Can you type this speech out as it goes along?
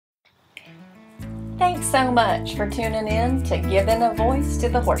Thanks so much for tuning in to Giving a Voice to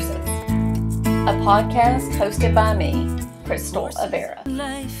the Horses, a podcast hosted by me, Crystal Avera.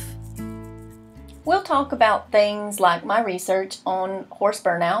 We'll talk about things like my research on horse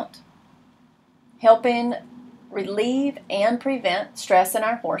burnout, helping relieve and prevent stress in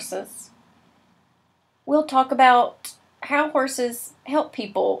our horses. We'll talk about how horses help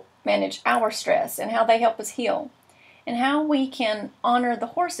people manage our stress and how they help us heal, and how we can honor the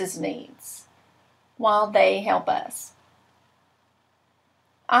horse's needs while they help us.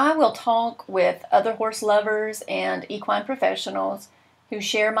 I will talk with other horse lovers and equine professionals who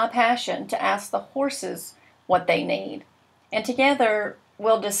share my passion to ask the horses what they need. And together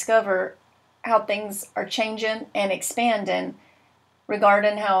we'll discover how things are changing and expanding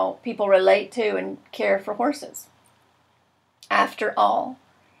regarding how people relate to and care for horses. After all,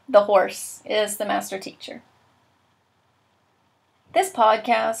 the horse is the master teacher. This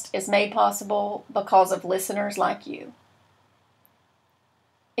podcast is made possible because of listeners like you.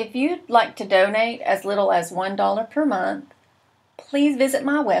 If you'd like to donate as little as $1 per month, please visit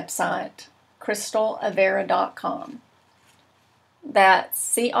my website, crystalavera.com.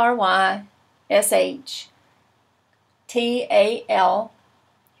 That's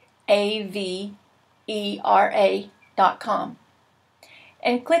crystalavera.com.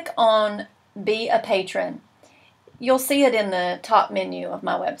 And click on Be a Patron. You'll see it in the top menu of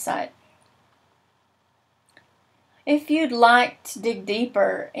my website. If you'd like to dig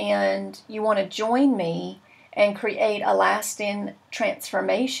deeper and you want to join me and create a lasting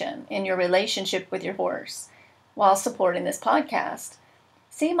transformation in your relationship with your horse while supporting this podcast,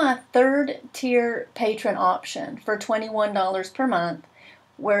 see my third tier patron option for $21 per month,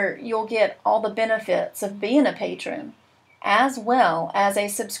 where you'll get all the benefits of being a patron, as well as a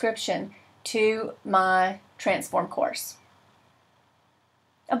subscription to my Transform course.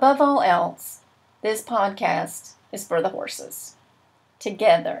 Above all else, this podcast is for the horses.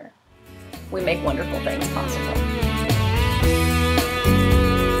 Together, we make wonderful things possible.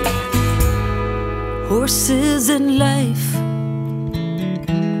 Horses and life,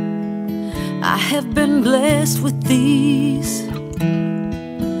 I have been blessed with these.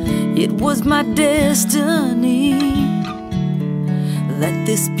 It was my destiny. Let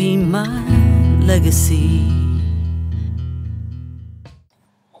this be my legacy.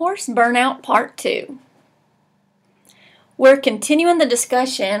 Horse Burnout Part 2. We're continuing the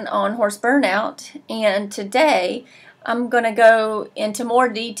discussion on horse burnout, and today I'm going to go into more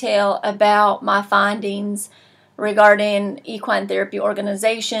detail about my findings regarding equine therapy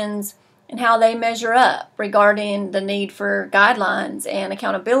organizations and how they measure up regarding the need for guidelines and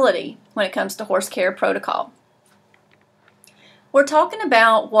accountability when it comes to horse care protocol. We're talking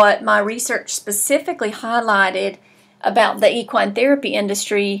about what my research specifically highlighted about the equine therapy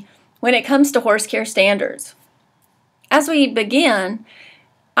industry when it comes to horse care standards. As we begin,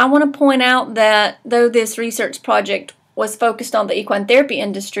 I want to point out that though this research project was focused on the equine therapy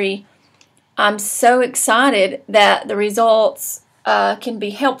industry, I'm so excited that the results can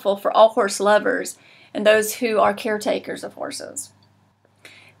be helpful for all horse lovers and those who are caretakers of horses.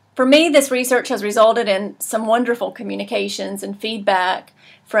 For me, this research has resulted in some wonderful communications and feedback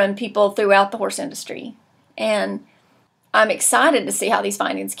from people throughout the horse industry. And I'm excited to see how these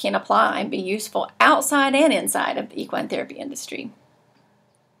findings can apply and be useful outside and inside of the equine therapy industry.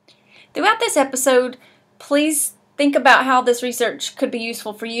 Throughout this episode, please think about how this research could be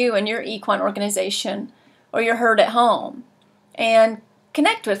useful for you and your equine organization or your herd at home. And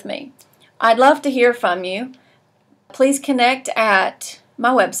connect with me. I'd love to hear from you. Please connect at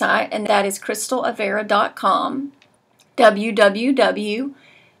my website, and that is crystalavera.com,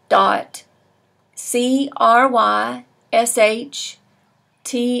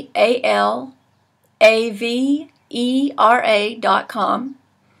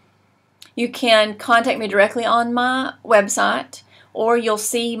 You can contact me directly on my website, or you'll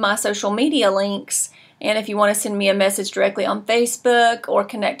see my social media links. And if you want to send me a message directly on Facebook or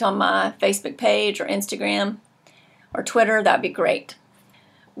connect on my Facebook page or Instagram or Twitter, that'd be great.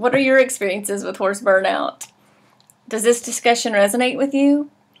 What are your experiences with horse burnout? Does this discussion resonate with you?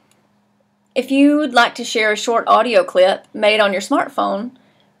 If you'd like to share a short audio clip made on your smartphone,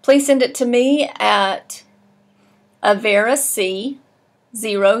 please send it to me at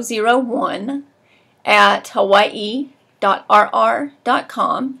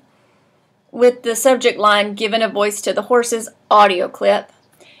averac001@hawaii.rr.com with the subject line, "Giving a Voice to the Horses" audio clip,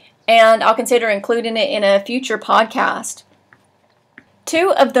 and I'll consider including it in a future podcast.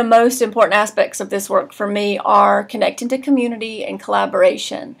 Two of the most important aspects of this work for me are connecting to community and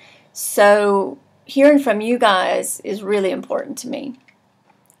collaboration. So hearing from you guys is really important to me.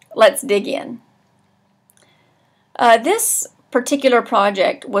 Let's dig in. This particular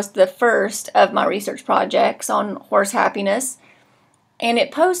project was the first of my research projects on horse happiness, and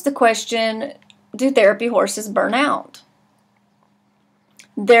it posed the question, do therapy horses burn out?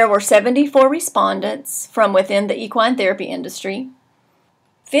 There were 74 respondents from within the equine therapy industry.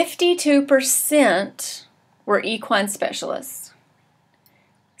 52% were equine specialists.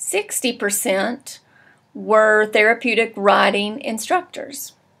 60% were therapeutic riding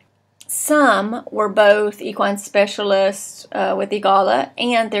instructors. Some were both equine specialists with EGALA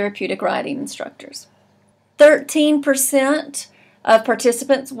and therapeutic riding instructors. 13% of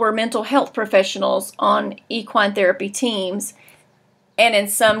participants were mental health professionals on equine therapy teams, and in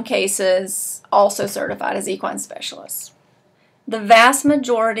some cases also certified as equine specialists. The vast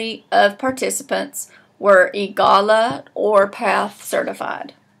majority of participants were EGALA or PATH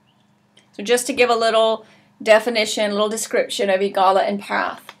certified. So just to give a little definition, a little description of EGALA and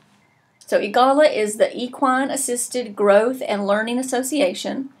PATH. So EGALA is the Equine Assisted Growth and Learning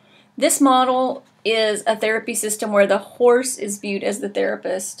Association. This model is a therapy system where the horse is viewed as the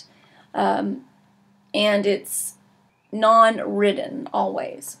therapist, and it's non-ridden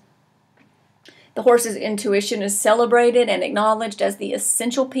always. The horse's intuition is celebrated and acknowledged as the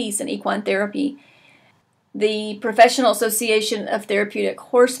essential piece in equine therapy. The Professional Association of Therapeutic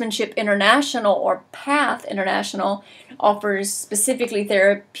Horsemanship International, or PATH International, offers specifically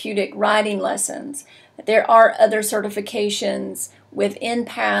therapeutic riding lessons. There are other certifications within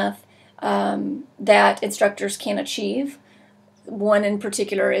PATH that instructors can achieve. One in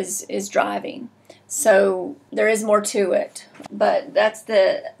particular is driving. So there is more to it, but that's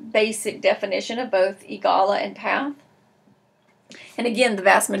the basic definition of both EGALA and PATH. And again, the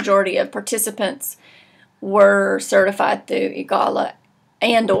vast majority of participants were certified through EGALA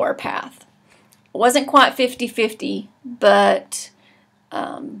and or PATH. It wasn't quite 50-50, but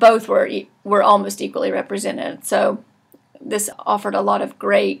both were almost equally represented. So this offered a lot of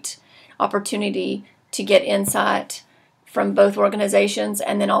great opportunity to get insight from both organizations,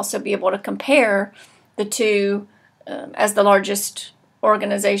 and then also be able to compare the two as the largest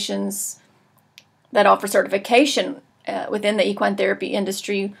organizations that offer certification within the equine therapy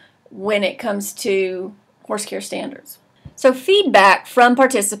industry when it comes to Horsecare standards. So feedback from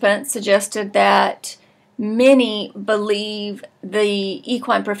participants suggested that many believe the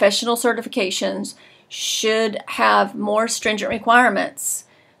equine professional certifications should have more stringent requirements,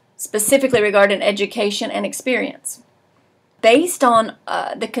 specifically regarding education and experience. Based on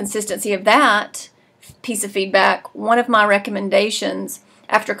the consistency of that piece of feedback, one of my recommendations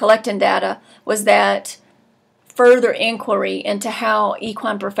after collecting data was that further inquiry into how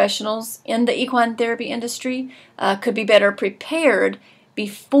equine professionals in the equine therapy industry could be better prepared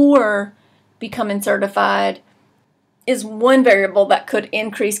before becoming certified is one variable that could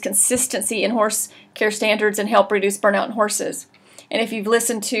increase consistency in horse care standards and help reduce burnout in horses. And if you've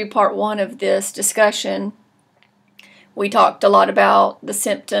listened to part 1 of this discussion, we talked a lot about the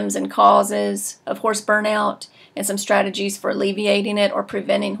symptoms and causes of horse burnout and some strategies for alleviating it or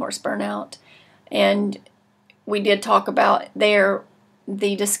preventing horse burnout. And we did talk about there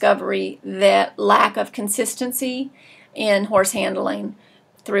the discovery that lack of consistency in horse handling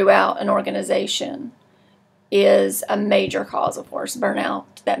throughout an organization is a major cause of horse burnout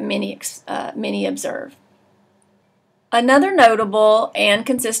that many observe. Another notable and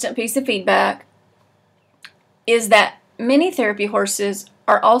consistent piece of feedback is that many therapy horses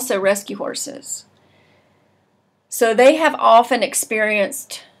are also rescue horses. So they have often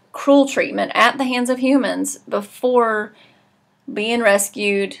experienced cruel treatment at the hands of humans before being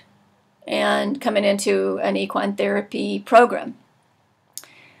rescued and coming into an equine therapy program.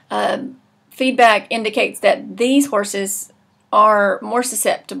 Feedback indicates that these horses are more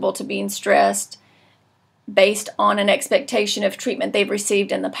susceptible to being stressed based on an expectation of treatment they've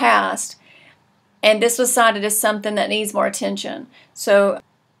received in the past. And this was cited as something that needs more attention. So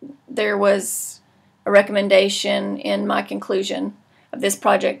there was a recommendation in my conclusion of this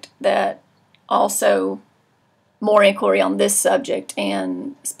project that also more inquiry on this subject,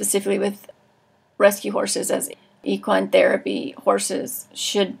 and specifically with rescue horses as equine therapy horses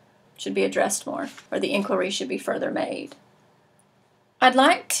should be addressed more, or the inquiry should be further made. I'd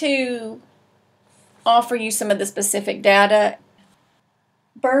like to offer you some of the specific data.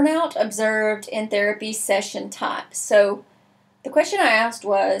 Burnout observed in therapy session type. So the question I asked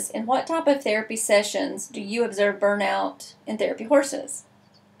was, in what type of therapy sessions do you observe burnout in therapy horses?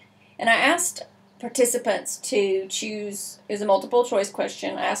 And I asked participants to choose, it was a multiple choice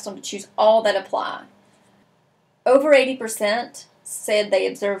question, I asked them to choose all that apply. Over 80% said they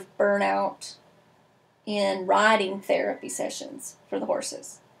observed burnout in riding therapy sessions for the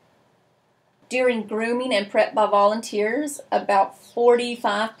horses. During grooming and prep by volunteers, about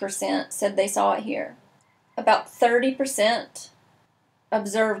 45% said they saw it here. About 30%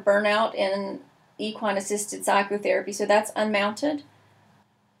 observed burnout in equine-assisted psychotherapy, so that's unmounted.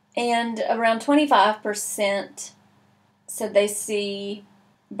 And around 25% said they see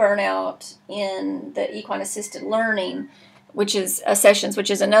burnout in the equine-assisted learning, which is sessions,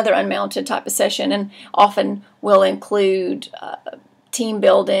 which is another unmounted type of session, and often will include team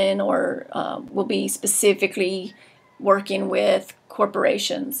building or will be specifically working with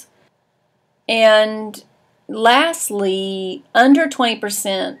corporations. And lastly, under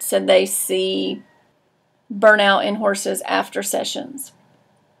 20% said they see burnout in horses after sessions.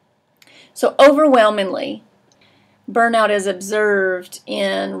 So overwhelmingly, burnout is observed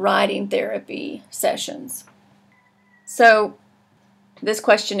in riding therapy sessions. So this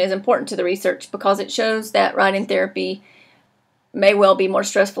question is important to the research because it shows that riding therapy may well be more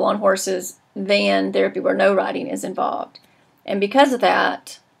stressful on horses than therapy where no riding is involved. And because of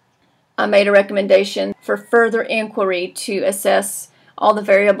that, I made a recommendation for further inquiry to assess all the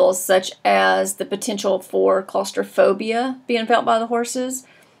variables such as the potential for claustrophobia being felt by the horses,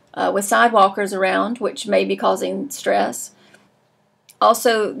 with sidewalkers around, which may be causing stress.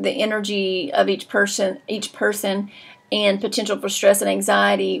 Also, the energy of each person, and potential for stress and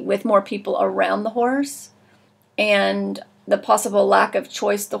anxiety with more people around the horse, and the possible lack of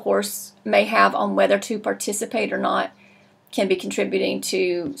choice the horse may have on whether to participate or not can be contributing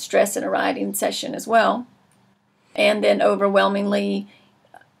to stress in a riding session as well. And then overwhelmingly,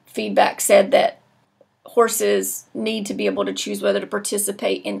 feedback said that horses need to be able to choose whether to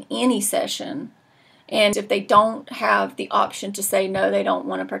participate in any session. And if they don't have the option to say no, they don't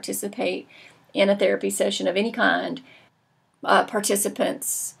want to participate in a therapy session of any kind,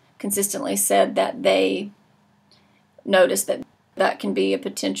 participants consistently said that they noticed that that can be a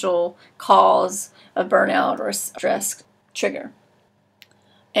potential cause of burnout or stress trigger.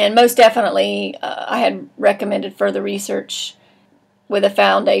 And most definitely, I had recommended further research with a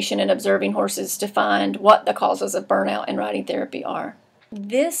foundation in observing horses to find what the causes of burnout in riding therapy are.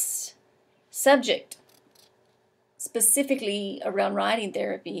 This subject, specifically around riding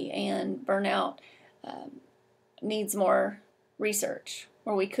therapy and burnout, needs more research,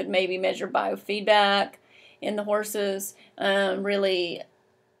 where we could maybe measure biofeedback in the horses, really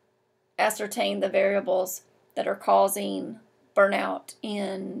ascertain the variables that are causing burnout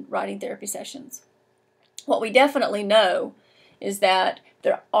in riding therapy sessions. What we definitely know is that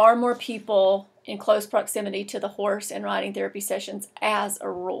there are more people in close proximity to the horse in riding therapy sessions as a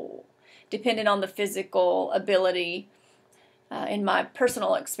rule, depending on the physical ability. In my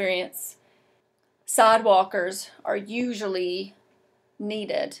personal experience, sidewalkers are usually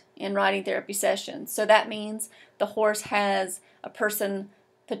needed in riding therapy sessions. So that means the horse has a person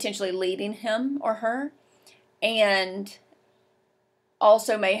potentially leading him or her, and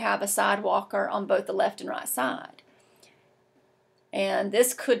also may have a sidewalker on both the left and right side. And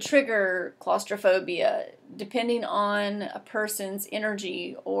this could trigger claustrophobia depending on a person's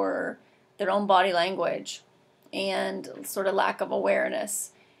energy or their own body language and sort of lack of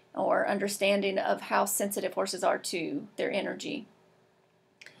awareness or understanding of how sensitive horses are to their energy.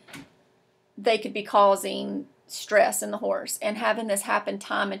 They could be causing stress in the horse, and having this happen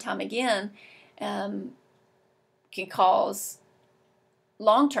time and time again can cause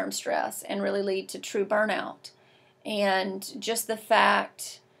long-term stress and really lead to true burnout. And just the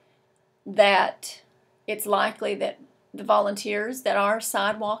fact that it's likely that the volunteers that are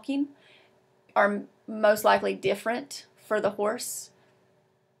sidewalking are most likely different for the horse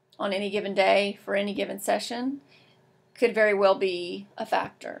on any given day for any given session could very well be a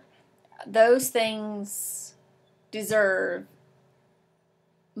factor. Those things deserve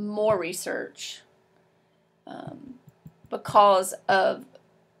more research because of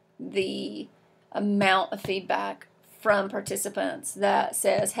the amount of feedback from participants that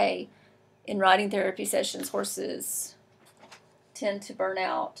says, hey, in riding therapy sessions, horses tend to burn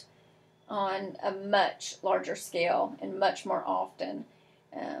out on a much larger scale and much more often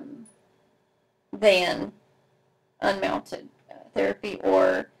than unmounted therapy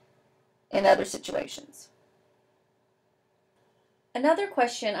or in other situations. Another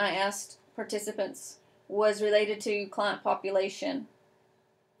question I asked participants was related to client population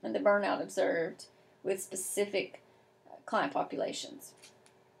and the burnout observed with specific client populations.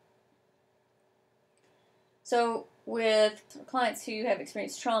 So with clients who have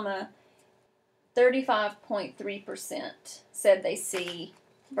experienced trauma, 35.3% said they see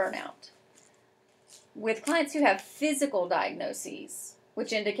burnout. With clients who have physical diagnoses,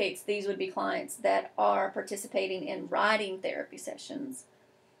 which indicates these would be clients that are participating in riding therapy sessions,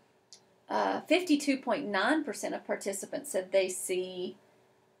 52.9% of participants said they see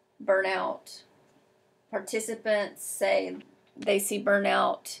burnout. Participants say they see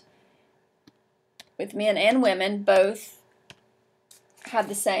burnout with men and women. Both had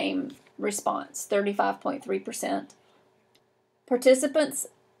the same response, 35.3%. Participants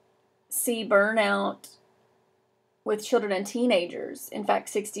see burnout with children and teenagers. In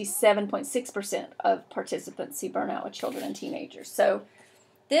fact, 67.6% of participants see burnout with children and teenagers. So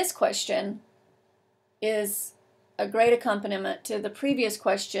this question is a great accompaniment to the previous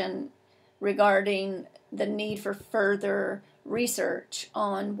question regarding the need for further research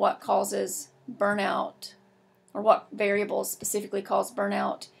on what causes burnout, or what variables specifically cause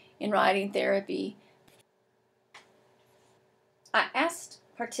burnout in riding therapy. I asked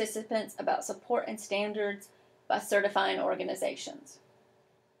participants about support and standards by certifying organizations.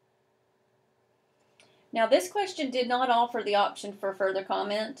 Now, this question did not offer the option for further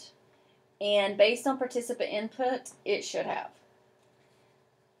comment, and based on participant input, it should have.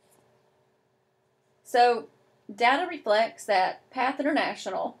 So, data reflects that PATH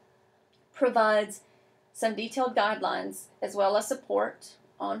International provides some detailed guidelines as well as support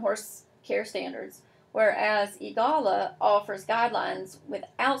on horse care standards, whereas EGALA offers guidelines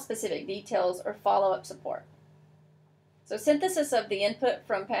without specific details or follow-up support. So synthesis of the input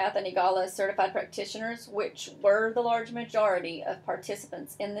from PATH and EGALA certified practitioners, which were the large majority of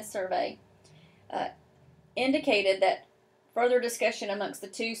participants in this survey, indicated that further discussion amongst the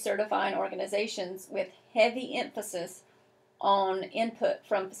two certifying organizations with heavy emphasis on input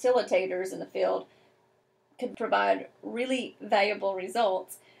from facilitators in the field could provide really valuable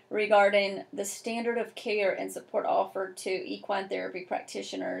results regarding the standard of care and support offered to equine therapy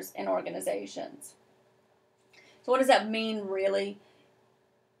practitioners and organizations. So what does that mean, really?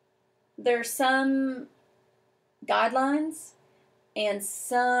 There's some guidelines and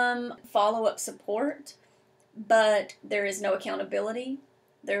some follow-up support, but there is no accountability.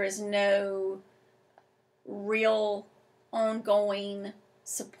 There is no real ongoing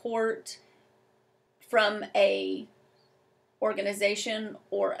support from a organization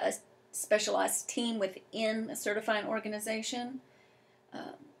or a specialized team within a certifying organization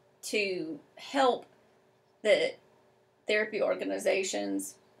to help the therapy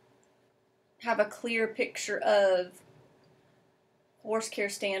organizations have a clear picture of horse care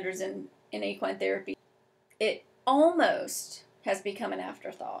standards in equine therapy. It almost has become an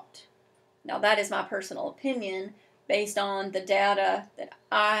afterthought. Now, that is my personal opinion based on the data that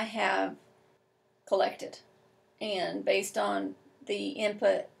I have collected and based on the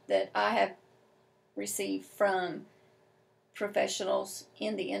input that I have received from professionals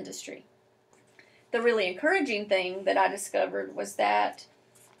in the industry. The really encouraging thing that I discovered was that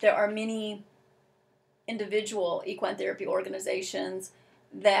there are many individual equine therapy organizations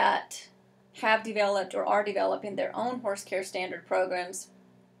that have developed or are developing their own horse care standard programs,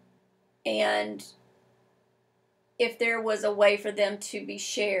 and if there was a way for them to be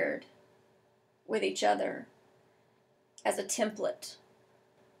shared with each other as a template,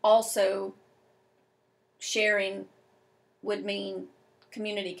 also sharing would mean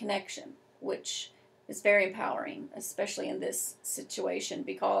community connection, which is very empowering, especially in this situation,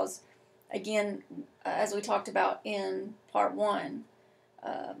 because again, as we talked about in part one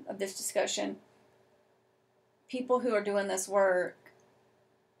of this discussion, people who are doing this work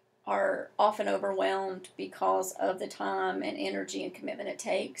are often overwhelmed because of the time and energy and commitment it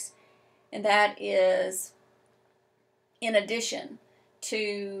takes. And that is in addition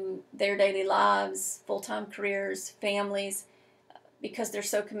to their daily lives, full-time careers, families, because they're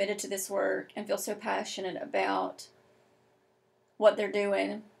so committed to this work and feel so passionate about what they're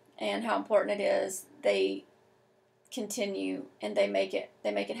doing and how important it is. They continue and they make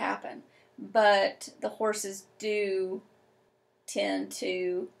it happen. But the horses do tend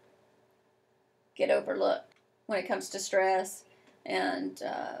to get overlooked when it comes to stress and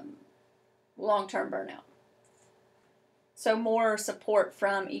long-term burnout. So more support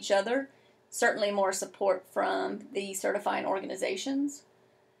from each other, certainly more support from the certifying organizations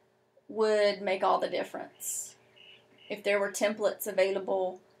would make all the difference. If there were templates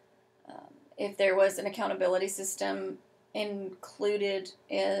available, if there was an accountability system included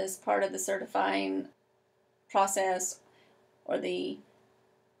as part of the certifying process or the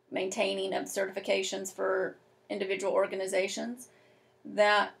maintaining of certifications for individual organizations,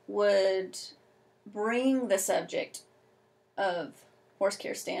 that would bring the subject of horse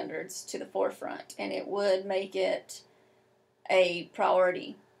care standards to the forefront, and it would make it a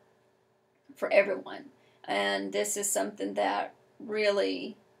priority for everyone. And this is something that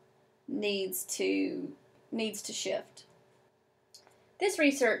really needs to shift. This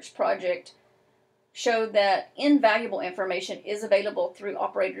research project showed that invaluable information is available through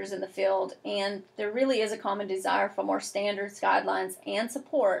operators in the field, and there really is a common desire for more standards, guidelines, and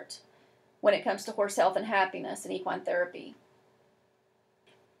support when it comes to horse health and happiness in equine therapy.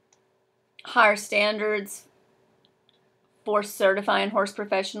 Higher standards for certifying horse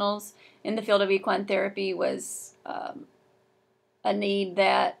professionals in the field of equine therapy was a need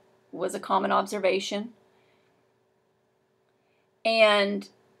that was a common observation. And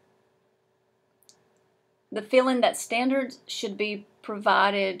the feeling that standards should be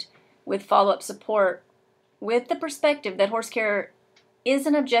provided with follow-up support with the perspective that horse care is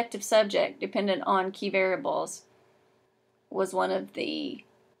an objective subject dependent on key variables was one of the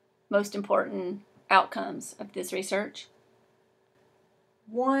most important outcomes of this research.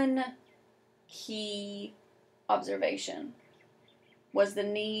 One key observation was the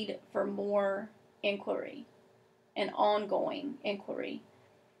need for more inquiry and ongoing inquiry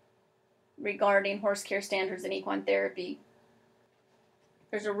regarding horse care standards in equine therapy.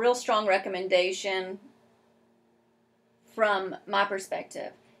 There's a real strong recommendation from my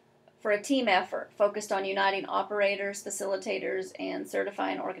perspective for a team effort focused on uniting operators, facilitators, and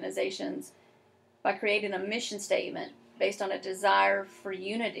certifying organizations by creating a mission statement based on a desire for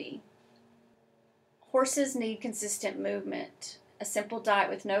unity. Horses need consistent movement, a simple diet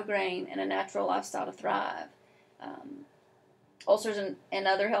with no grain, and a natural lifestyle to thrive. Ulcers and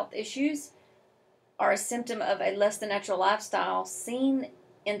other health issues are a symptom of a less than natural lifestyle seen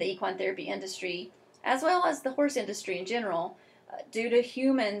in the equine therapy industry, as well as the horse industry in general, due to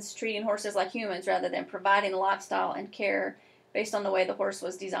humans treating horses like humans rather than providing lifestyle and care based on the way the horse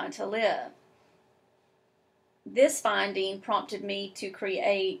was designed to live. This finding prompted me to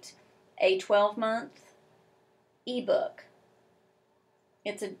create a 12-month ebook.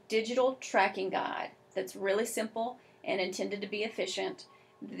 It's a digital tracking guide that's really simple and intended to be efficient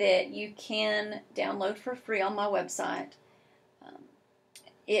that you can download for free on my website.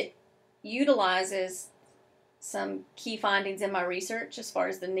 It utilizes some key findings in my research as far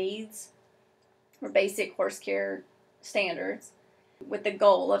as the needs for basic horse care standards, with the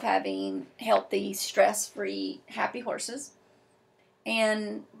goal of having healthy, stress-free, happy horses.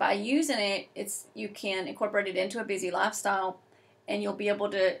 And by using it, you can incorporate it into a busy lifestyle, and you'll be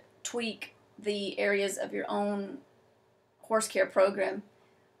able to tweak the areas of your own horse care program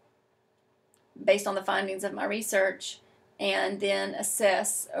based on the findings of my research, and then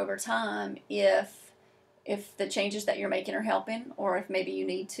assess over time if the changes that you're making are helping, or if maybe you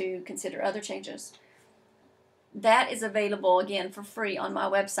need to consider other changes. That is available, again, for free on my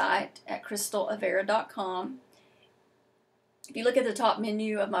website at crystalavera.com. If you look at the top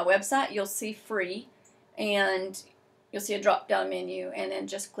menu of my website, you'll see free, and you'll see a drop-down menu, and then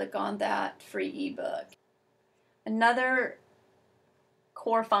just click on that free ebook. Another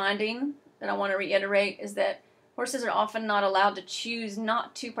core finding that I want to reiterate is that horses are often not allowed to choose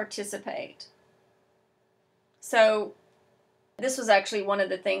not to participate. So this was actually one of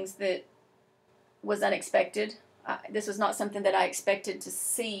the things that was unexpected. This was not something that I expected to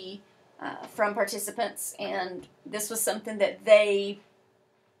see from participants, and this was something that they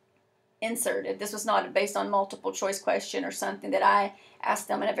inserted. This was not based on multiple choice question or something that I asked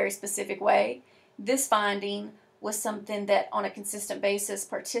them in a very specific way. This finding was something that on a consistent basis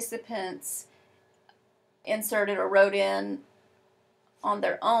participants inserted or wrote in on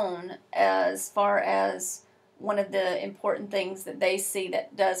their own as far as one of the important things that they see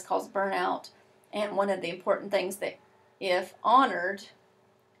that does cause burnout, and one of the important things that, if honored,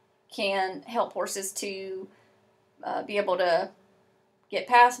 can help horses to be able to get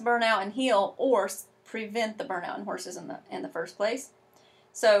past burnout and heal, or prevent the burnout in horses in the first place.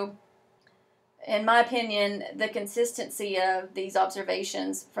 So, in my opinion, the consistency of these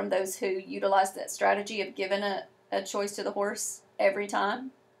observations from those who utilize that strategy of giving a choice to the horse every time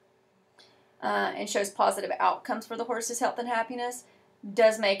and shows positive outcomes for the horse's health and happiness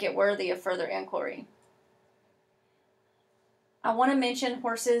does make it worthy of further inquiry. I want to mention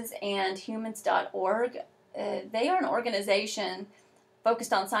horsesandhumans.org. They are an organization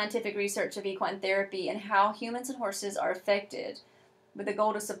focused on scientific research of equine therapy and how humans and horses are affected, with the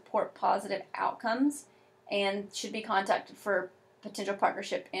goal to support positive outcomes, and should be contacted for potential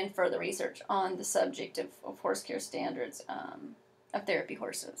partnership and further research on the subject of horse care standards of therapy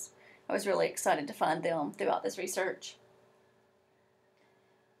horses. I was really excited to find them throughout this research.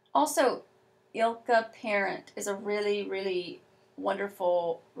 Also, Ilka Parent is a really, really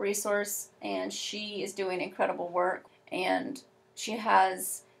wonderful resource, and she is doing incredible work, and she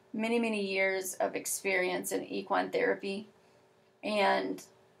has many, many years of experience in equine therapy and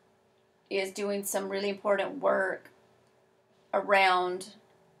is doing some really important work around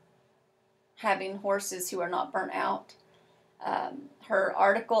having horses who are not burnt out. Her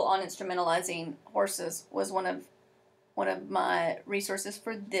article on instrumentalizing horses was one of my resources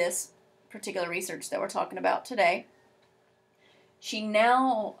for this particular research that we're talking about today. She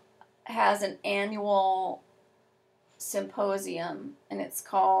now has an annual symposium, and it's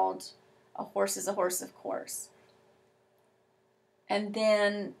called A Horse is a Horse, of course. And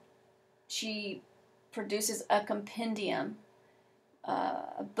then she produces a compendium,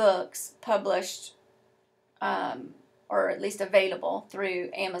 books published, or at least available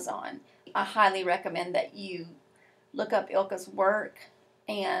through Amazon. I highly recommend that you look up Ilka's work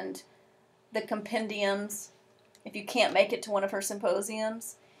and the compendiums if you can't make it to one of her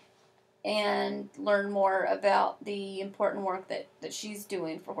symposiums, and learn more about the important work that she's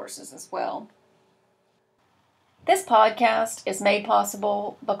doing for horses as well. This podcast is made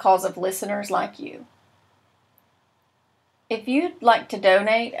possible because of listeners like you. If you'd like to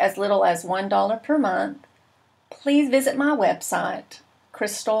donate as little as $1 per month, please visit my website,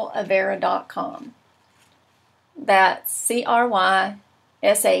 crystalavera.com. That's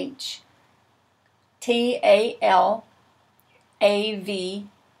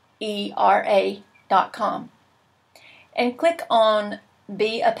CRYSTALAVERA.com. And click on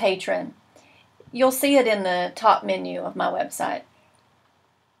Be a Patron. You'll see it in the top menu of my website.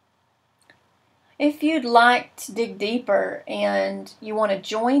 If you'd like to dig deeper and you want to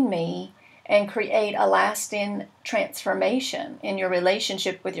join me and create a lasting transformation in your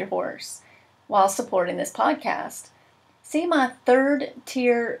relationship with your horse while supporting this podcast, see my third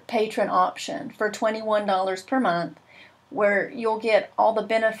tier patron option for $21 per month, where you'll get all the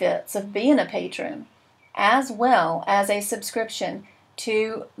benefits of being a patron, as well as a subscription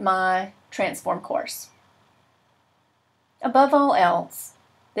to my Transform course. Above all else,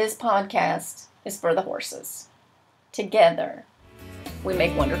 this podcast is for the horses. Together, we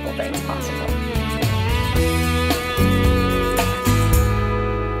make wonderful things possible.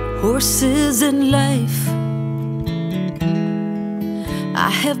 Horses and life, I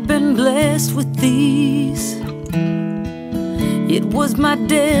have been blessed with these. It was my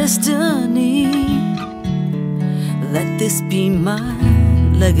destiny that this be my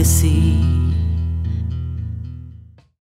legacy.